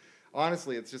crying,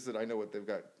 honestly, it's just that I know what they've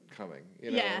got coming.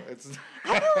 You know, yeah.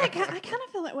 I kind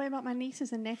of feel that way about my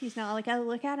nieces and nephews now. Like I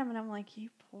look at them and I'm like, "You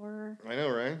poor." I know,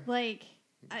 right? Like.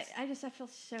 I feel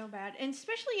so bad, and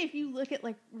especially if you look at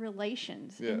like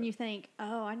relations and you think,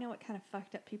 oh, I know what kind of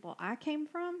fucked up people I came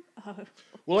from. Oh,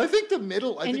 well, I think the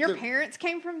middle, and your parents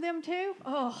came from them too.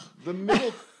 Oh,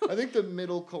 I think the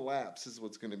middle collapse is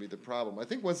what's going to be the problem. I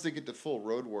think once they get to full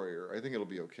road warrior, I think it'll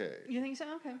be okay. You think so?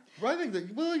 Okay. Well, I think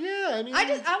that. Well, yeah. I mean, I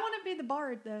want to be the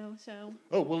bard though. So.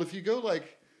 Oh well, if you go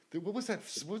like. What was that?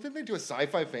 Didn't they do a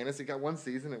sci-fi fantasy? It got one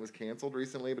season. It was canceled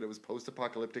recently, but it was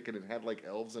post-apocalyptic and it had like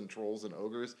elves and trolls and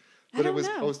ogres. But it was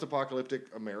post-apocalyptic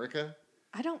America.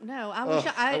 I don't know.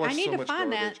 I need to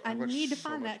find that. I need to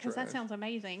find that because that sounds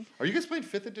amazing. Are you guys playing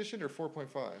 5th edition or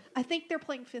 4.5? I think they're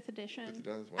playing 5th edition. 5th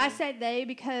edition. Wow. I said they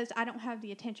because I don't have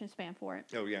the attention span for it.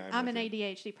 Oh yeah, I'm an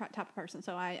ADHD type of person,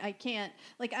 so I can't.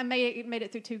 Like I made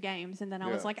it through 2 games, and then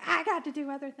I was like, I got to do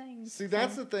other things. See,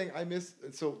 that's the thing I miss.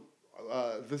 So.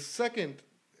 The second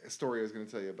story I was going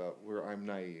to tell you about where I'm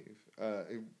naive.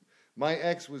 My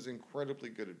ex was incredibly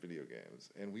good at video games,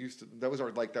 and that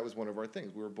was one of our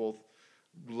things. We were both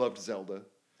loved Zelda.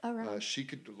 Oh, right. She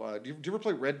could. Do you ever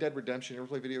play Red Dead Redemption? You ever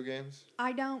play video games?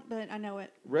 I don't, but I know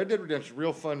it. Red Dead Redemption,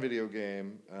 real fun video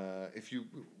game.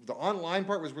 The online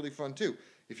part was really fun too.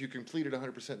 If you completed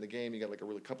 100% in the game, you got like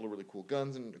a couple of really cool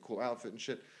guns and a cool outfit and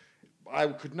shit. I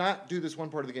could not do this one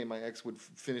part of the game. My ex would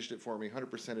finished it for me,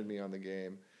 100%ed me on the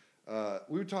game.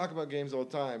 We would talk about games all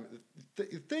the time. The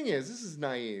thing is, this is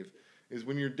naive, is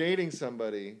when you're dating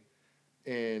somebody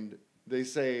and they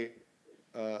say,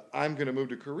 I'm going to move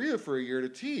to Korea for a year to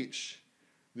teach.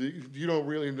 You don't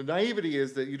really, the naivety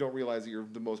is that you don't realize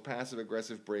that the most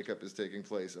passive-aggressive breakup is taking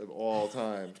place of all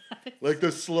time. Like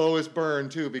the slowest burn,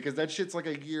 too, because that shit's like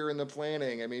a year in the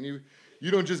planning. I mean,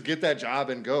 you don't just get that job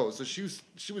and go. So she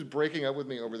was breaking up with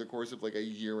me over the course of like a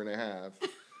year and a half.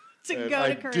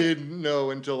 I didn't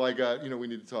know until I got, we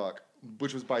need to talk,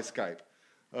 which was by Skype.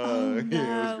 No.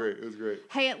 Yeah, it was great.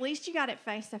 Hey, at least you got it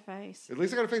face to face. At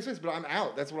least I got it face to face, but I'm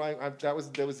out. That's what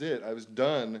that was it. I was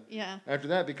done. Yeah. After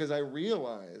that, because I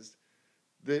realized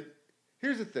that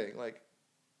here's the thing. Like,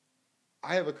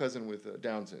 I have a cousin with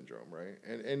Down syndrome, right?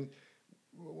 And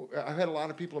I've had a lot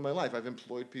of people in my life. I've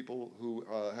employed people who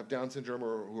have Down syndrome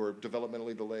or who are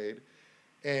developmentally delayed.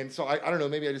 And so I don't know,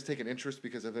 maybe I just take an interest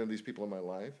because I've had these people in my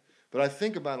life. But I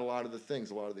think about a lot of the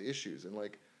things, a lot of the issues. And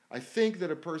like, I think that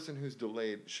a person who's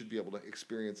delayed should be able to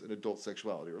experience an adult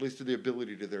sexuality, or at least to the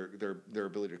ability to their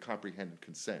ability to comprehend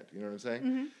consent. You know what I'm saying?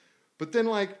 Mm-hmm. But then,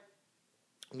 like,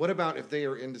 what about if they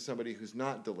are into somebody who's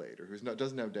not delayed or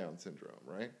doesn't have Down syndrome,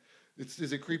 right?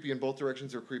 Is it creepy in both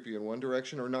directions, or creepy in one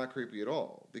direction, or not creepy at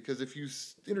all? Because if you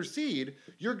intercede,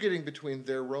 you're getting between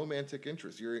their romantic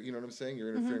interests. You know what I'm saying?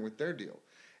 You're interfering with their deal.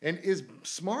 And is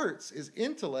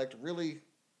intellect really?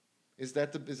 Is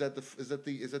that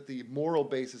the moral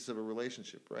basis of a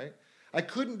relationship, right? I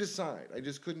couldn't decide. I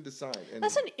just couldn't decide. And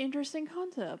that's an interesting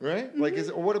concept, right? Mm-hmm. Like,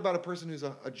 or what about a person who's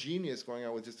a genius going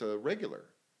out with just a regular?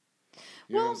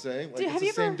 You know what I'm saying? Like, it's the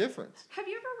same difference. Have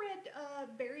you ever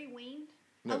read Barry Ween?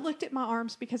 No. I looked at my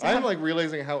arms because I'm like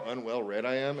realizing how unwell read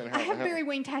I am, and how I have Barry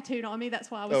Ween tattooed on me. That's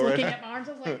why I was looking at my arms.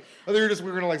 I was like, I thought we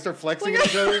were gonna like start flexing at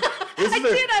each other.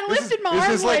 I lifted my arm. Is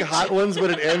this like Hot Ones, but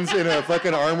it ends in a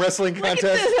fucking arm wrestling contest?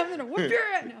 Look at this. I'm gonna whip your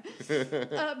ass.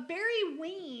 No. Barry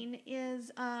Ween is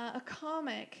a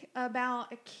comic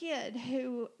about a kid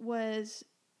who was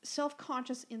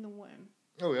self-conscious in the womb.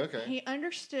 Oh, yeah, okay. He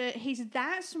understood. He's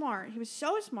that smart. He was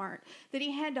so smart that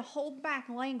he had to hold back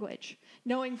language,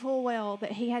 knowing full well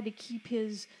that he had to keep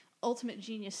his ultimate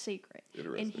genius secret.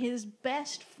 And his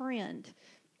best friend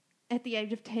at the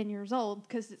age of 10 years old,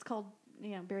 because it's called,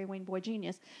 Barry Wayne Boy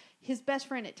Genius, his best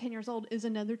friend at 10 years old is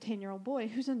another 10-year-old boy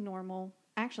who's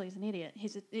actually he's an idiot.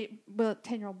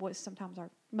 10-year-old boys sometimes are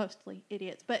mostly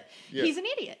idiots, but he's an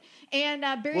idiot. And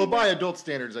by adult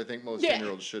standards, I think most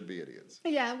 10-year-olds should be idiots.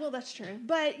 Yeah, well, that's true.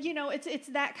 But it's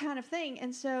that kind of thing,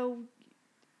 and so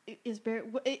is Barry.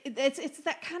 It's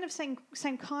that kind of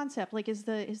same concept. Like, is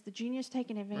the genius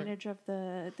taking advantage of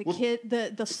the kid,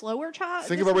 the slower child?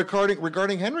 Think about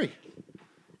regarding Henry.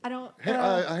 I don't.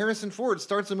 Harrison Ford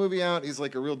starts a movie out. He's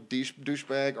like a real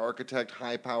douchebag architect,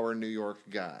 high power New York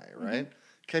guy, right? Mm-hmm.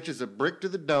 Catches a brick to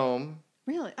the dome.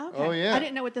 Really? Okay. Oh yeah. I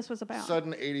didn't know what this was about.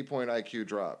 Sudden 80-point IQ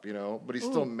drop, But he's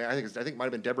still mad. I think it might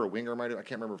have been Deborah Winger. I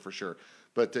can't remember for sure.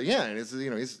 But and it's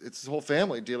it's his whole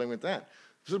family dealing with that.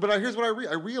 So, but here's what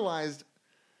I realized.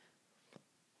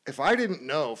 If I didn't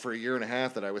know for a year and a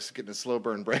half that I was getting a slow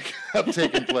burn breakup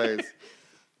taking place.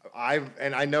 I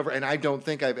don't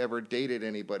think I've ever dated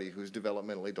anybody who's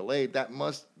developmentally delayed. That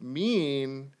must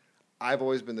mean I've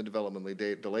always been the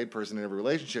developmentally delayed person in every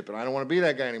relationship, and I don't want to be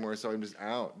that guy anymore. So I'm just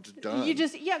out, just done.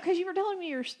 Because you were telling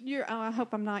me you're. Oh, I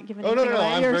hope I'm not giving. Oh no!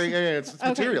 I'm very. It's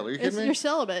material. Are you kidding me? You're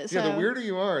celibate. So. Yeah, the weirder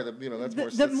you are, that's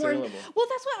more saleable. Well,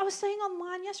 that's what I was saying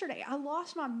online yesterday. I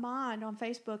lost my mind on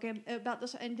Facebook about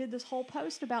this and did this whole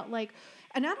post about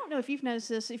and I don't know if you've noticed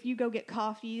this if you go get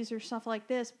coffees or stuff like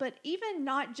this, but even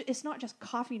it's not just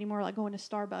coffee anymore, like going to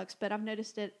Starbucks. But I've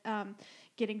noticed it.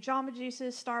 Getting Jamba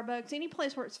Juices, Starbucks, any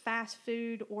place where it's fast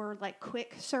food or like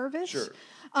quick service. Sure.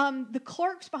 The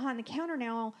clerks behind the counter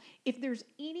now, if there's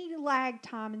any lag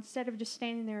time, instead of just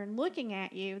standing there and looking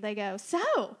at you, they go,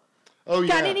 "So,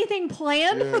 got anything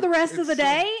planned for the rest of the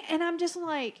day?" And I'm just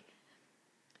like,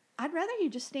 I'd rather you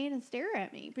just stand and stare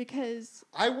at me because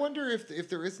I wonder if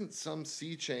there isn't some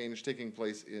sea change taking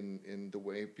place in the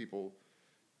way people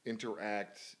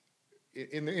interact.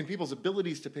 In people's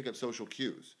abilities to pick up social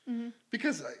cues,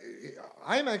 because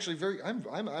I'm actually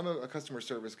I'm a customer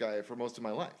service guy for most of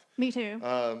my life. Me too.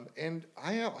 And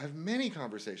I have many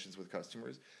conversations with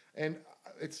customers, and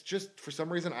it's just for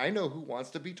some reason I know who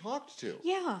wants to be talked to.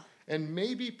 Yeah. And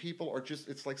maybe people are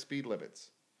it's like speed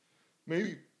limits.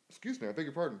 Maybe, excuse me, I beg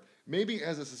your pardon. Maybe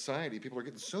as a society, people are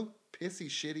getting so pissy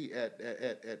shitty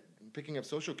at picking up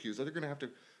social cues that they're going to have to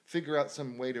figure out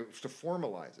some way to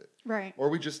formalize it. Right. Or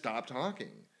we just stop talking.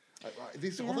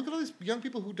 Look at all these young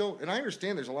people who don't, and I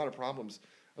understand there's a lot of problems.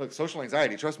 Look, social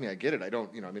anxiety, trust me, I get it. I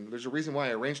don't, there's a reason why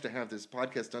I arranged to have this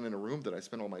podcast done in a room that I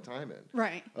spend all my time in.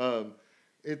 Right.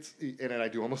 And I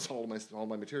do almost all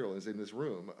my material is in this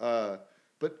room.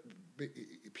 But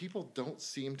people don't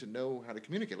seem to know how to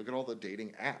communicate. Look at all the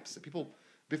dating apps. People,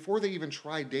 before they even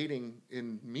try dating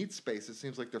in meet space, it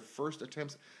seems like their first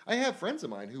attempts. I have friends of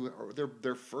mine who are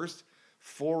their first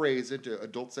forays into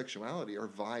adult sexuality are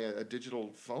via a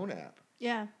digital phone app.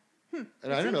 Yeah.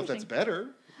 And I don't know if that's better.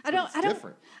 I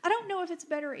don't know if it's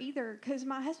better either because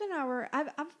my husband and I were.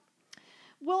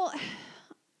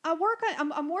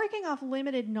 I'm working off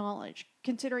limited knowledge,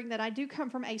 considering that I do come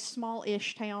from a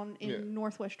small-ish town in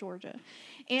northwest Georgia.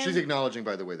 And she's acknowledging,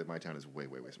 by the way, that my town is way,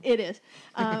 way, way small. It is.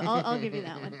 I'll give you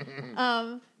that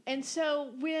one. And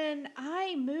so when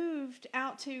I moved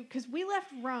out because we left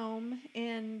Rome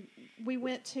and we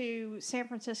went to San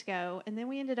Francisco, and then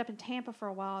we ended up in Tampa for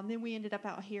a while, and then we ended up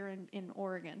out here in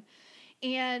Oregon.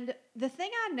 And the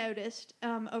thing I noticed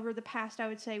over the past, I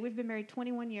would say, we've been married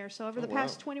 21 years. So for the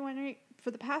past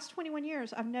 21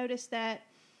 years, I've noticed that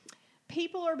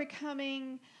people are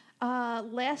becoming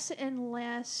less and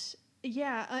less,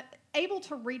 able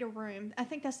to read a room. I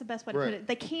think that's the best way to put it.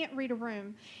 They can't read a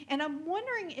room. And I'm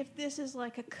wondering if this is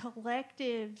like a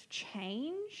collective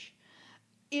change,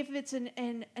 if it's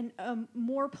a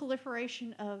more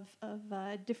proliferation of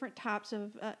different types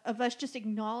of us just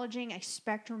acknowledging a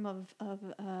spectrum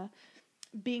of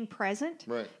being present.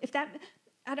 Right. If that,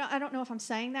 I don't know if I'm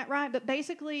saying that right, but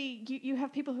basically you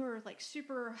have people who are like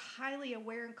super highly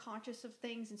aware and conscious of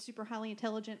things and super highly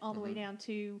intelligent all the way down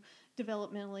to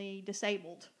developmentally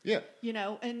disabled. Yeah.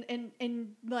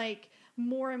 And like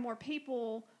more and more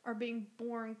people are being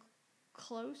born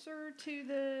closer to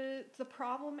the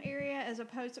problem area as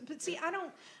opposed to, but see,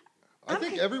 I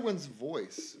think everyone's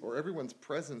voice or everyone's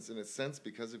presence, in a sense,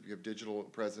 because if you have digital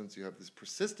presence, you have this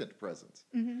persistent presence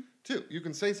too. You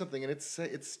can say something and it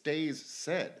stays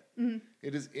said.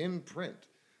 It is in print.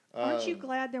 Aren't you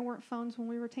glad there weren't phones when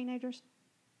we were teenagers?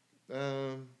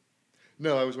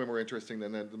 No, I was way more interesting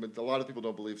than that. A lot of people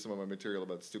don't believe some of my material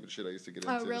about stupid shit I used to get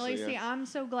into. Oh, really? So, yeah. See, I'm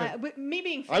so glad. But me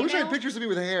being female. I wish I had pictures of me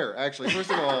with hair, actually. First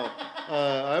of all,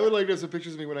 I would like to have some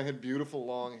pictures of me when I had beautiful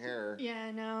long hair. Yeah,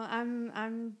 no,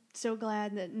 I'm so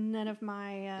glad that none of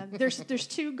my there's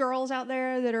 2 girls out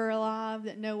there that are alive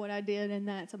that know what I did, and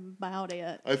that's about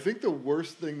it. I think the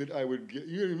worst thing that I would get,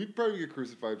 you'd probably get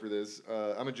crucified for this.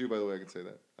 I'm a Jew, by the way, I can say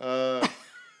that.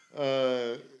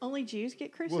 Only Jews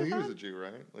get crucified? Well, he was a Jew,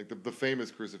 right? Like the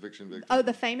famous crucifixion victim. Oh,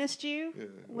 the famous Jew? Yeah,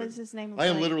 Was his name? I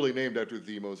am literally named after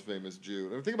the most famous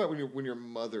Jew. And think about when your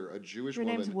mother, a Jewish Your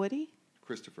woman. name's Woody?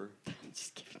 Christopher.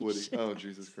 Just kidding. Woody. Oh,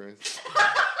 Jesus Christ.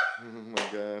 Oh my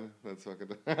God. That's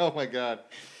fucking. Oh my God.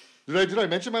 Did I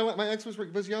mention my ex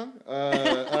was young?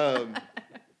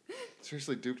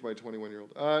 Seriously duped my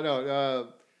 21-year-old. No.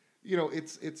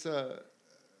 It's I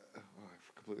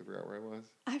completely forgot where I was.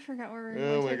 I forgot where we were.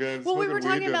 Oh my God. Well, we were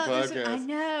talking about this. Podcast. I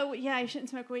know. Yeah, you shouldn't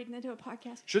smoke weed and then do a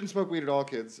podcast. Shouldn't smoke weed at all,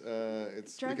 kids.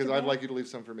 It's Drugs because are I'd bad. like you to leave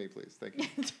some for me, please. Thank you.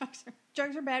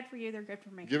 Drugs are bad for you. They're good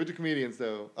for me. Give it to comedians,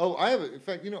 though. Oh, I have. In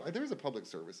fact, there is a public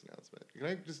service announcement. Can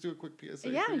I just do a quick PSA?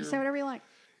 Yeah, you say whatever you like.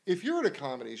 If you're at a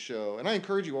comedy show, and I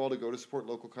encourage you all to go to support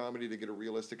local comedy to get a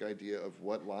realistic idea of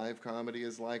what live comedy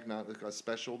is like, not a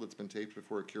special that's been taped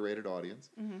before a curated audience.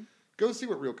 Mm-hmm. Go see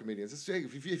what real comedians.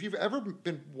 If you've ever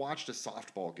been watched a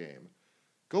softball game,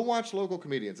 go watch local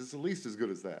comedians. It's at least as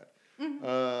good as that.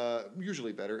 Mm-hmm.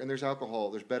 Usually better. And there's alcohol.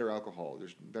 There's better alcohol.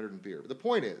 There's better than beer. But the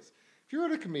point is, if you're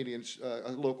at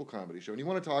a local comedy show, and you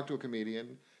want to talk to a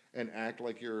comedian and act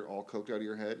like you're all coked out of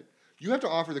your head, you have to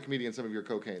offer the comedian some of your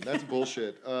cocaine. That's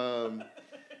bullshit.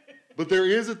 But there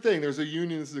is a thing. There's a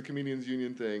union. This is a comedian's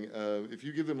union thing. If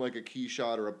you give them like a key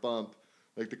shot or a bump,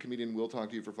 like the comedian will talk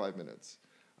to you for 5 minutes.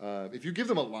 If you give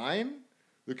them a line,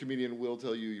 the comedian will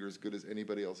tell you you're as good as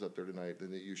anybody else up there tonight,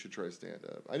 and that you should try stand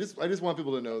up. I just want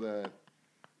people to know that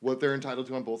what they're entitled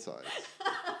to on both sides.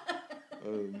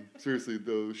 Seriously,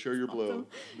 though, share your blow.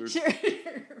 Share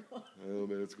your blow. Oh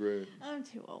man, it's great. I'm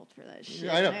too old for that shit.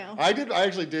 Yeah, I know. Now. I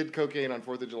actually did cocaine on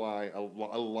 4th of July. A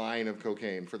line of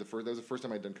cocaine that was the first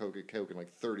time I'd done coke in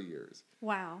like 30 years.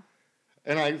 Wow.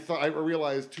 And I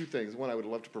realized 2 things. One, I would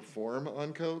love to perform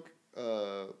on coke.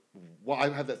 Well, I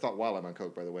have that thought while I'm on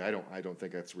coke, by the way. I don't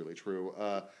think that's really true.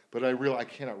 But I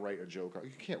cannot write a joke.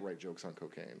 You can't write jokes on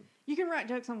cocaine. You can write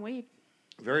jokes on weed.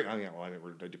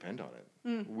 I depend on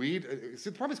it. Weed.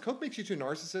 See, the problem is coke makes you too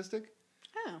narcissistic.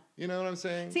 Oh. You know what I'm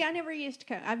saying? See, I never used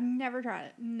coke. I've never tried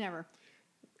it. Never.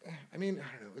 I mean,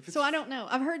 I don't know. So I don't know.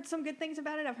 I've heard some good things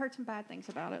about it. I've heard some bad things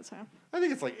about it. So I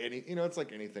think it's like it's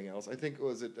like anything else. I think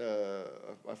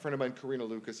a friend of mine, Karina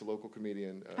Lucas, a local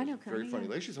comedian. I know very Karina. funny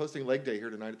lady. She's hosting Leg Day here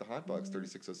tonight at the Hot Box,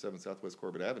 3607 Southwest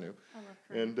Corbett Avenue. I love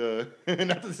Karina. And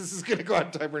not that this is going to go out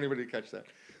in time for anybody to catch that,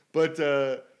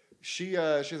 but she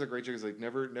has a great joke. It's like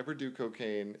never do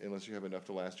cocaine unless you have enough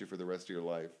to last you for the rest of your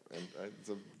life. And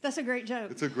that's a great joke.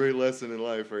 It's a great lesson in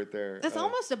life right there. That's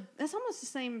almost the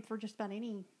same for just about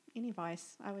any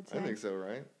vice, I would say. I think so,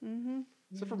 right? Mm-hmm.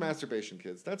 So for masturbation,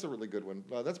 kids, that's a really good one.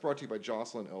 That's brought to you by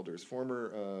Jocelyn Elders,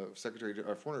 former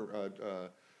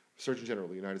Surgeon General of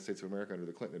the United States of America under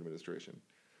the Clinton administration,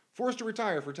 forced to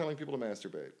retire for telling people to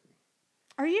masturbate.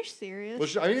 Are you serious? Well,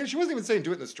 she wasn't even saying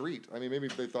do it in the street. I mean, maybe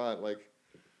they thought like,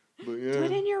 but yeah, do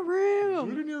it in your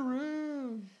room. Do it in your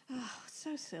room. Oh,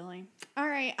 so silly. All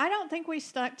right, I don't think we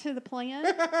stuck to the plan,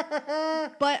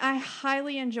 but I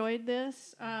highly enjoyed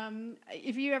this.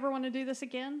 If you ever want to do this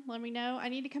again, let me know. I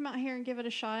need to come out here and give it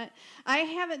a shot. I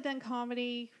haven't done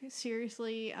comedy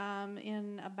seriously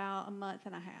in about a month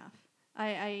and a half.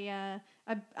 I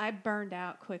burned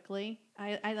out quickly.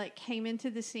 I like came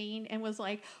into the scene and was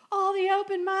like all the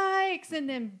open mics, and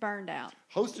then burned out.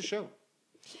 Host a show.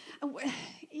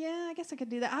 Yeah, I guess I could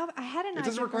do that. I had an idea. It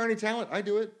doesn't require any talent. I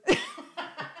do it. You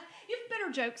have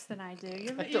better jokes than I do.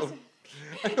 I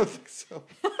don't think so.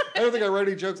 I don't think I write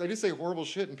any jokes. I just say horrible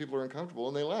shit and people are uncomfortable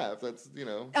and they laugh. That's,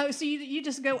 Oh, so you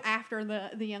just go after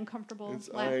the uncomfortable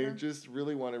laughter? I just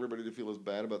really want everybody to feel as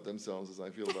bad about themselves as I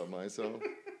feel about myself.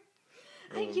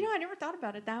 Hey, I never thought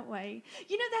about it that way. That's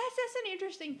an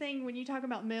interesting thing when you talk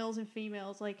about males and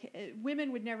females. Like,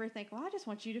 women would never think, well, I just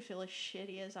want you to feel as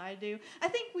shitty as I do. I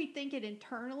think we think it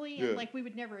internally, and, like, we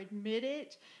would never admit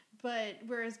it. But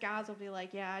whereas guys will be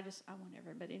like, yeah, I want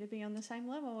everybody to be on the same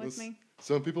level with me.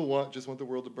 Some people just want the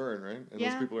world to burn, right? And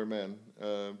those people are men.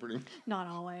 Pretty. Not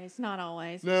always. Not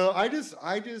always. No, I just,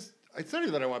 it's not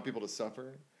even that I want people to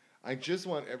suffer. I just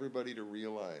want everybody to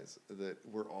realize that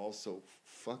we're all so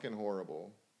fucking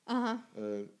horrible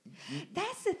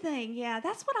That's the thing. Yeah,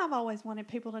 that's what I've always wanted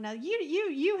people to know.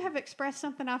 You have expressed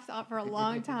something I've thought for a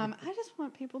long time. I just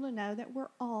want people to know that we're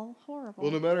all horrible.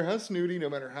 Well, no matter how snooty, no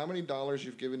matter how many dollars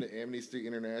you've given to Amnesty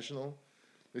International,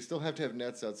 they still have to have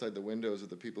nets outside the windows of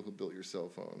the people who built your cell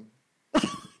phone.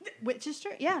 Which is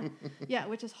true, yeah, yeah,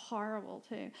 which is horrible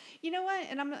too. You know what?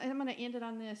 And I'm going to end it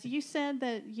on this. You said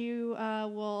that you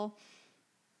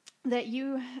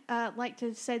like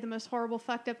to say the most horrible,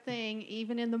 fucked up thing,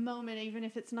 even in the moment, even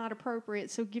if it's not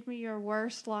appropriate. So give me your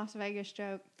worst Las Vegas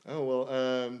joke. Oh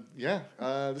well, yeah.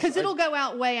 Because it'll go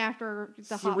out way after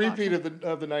the hot It's a repeat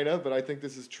of the night of, but I think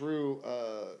this is true.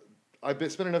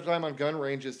 I've spent enough time on gun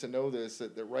ranges to know this,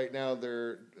 that right now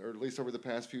or at least over the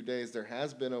past few days, there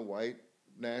has been a white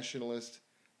nationalist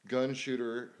gun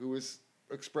shooter who has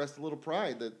expressed a little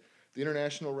pride that the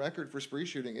international record for spree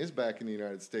shooting is back in the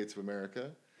United States of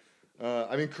America.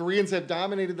 I mean, Koreans have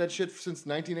dominated that shit since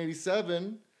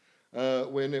 1987,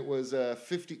 when it was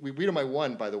 50. We beat them by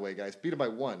 1, by the way, guys. Beat them by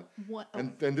 1. What?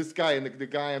 And this guy, and the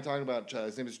guy I'm talking about,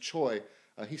 his name is Choi.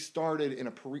 He started in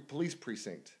a police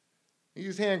precinct. He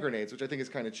used hand grenades, which I think is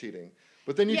kind of cheating.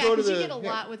 But then you go to you get a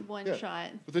lot with one shot.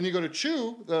 But then you go to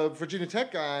Chu, the Virginia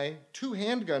Tech guy, 2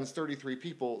 handguns, 33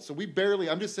 people. So we barely.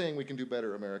 I'm just saying we can do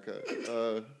better,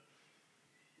 America.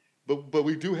 But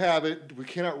we do have it. We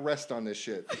cannot rest on this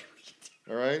shit.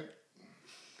 All right,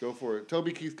 go for it.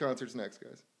 Toby Keith concert's next,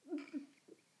 guys.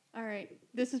 All right,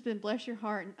 this has been Bless Your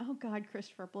Heart, and oh God,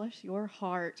 Christopher, bless your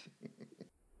heart.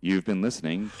 You've been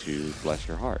listening to Bless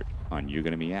Your Heart on You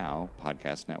Gonna Meow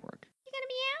Podcast Network. You gonna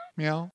meow? Meow.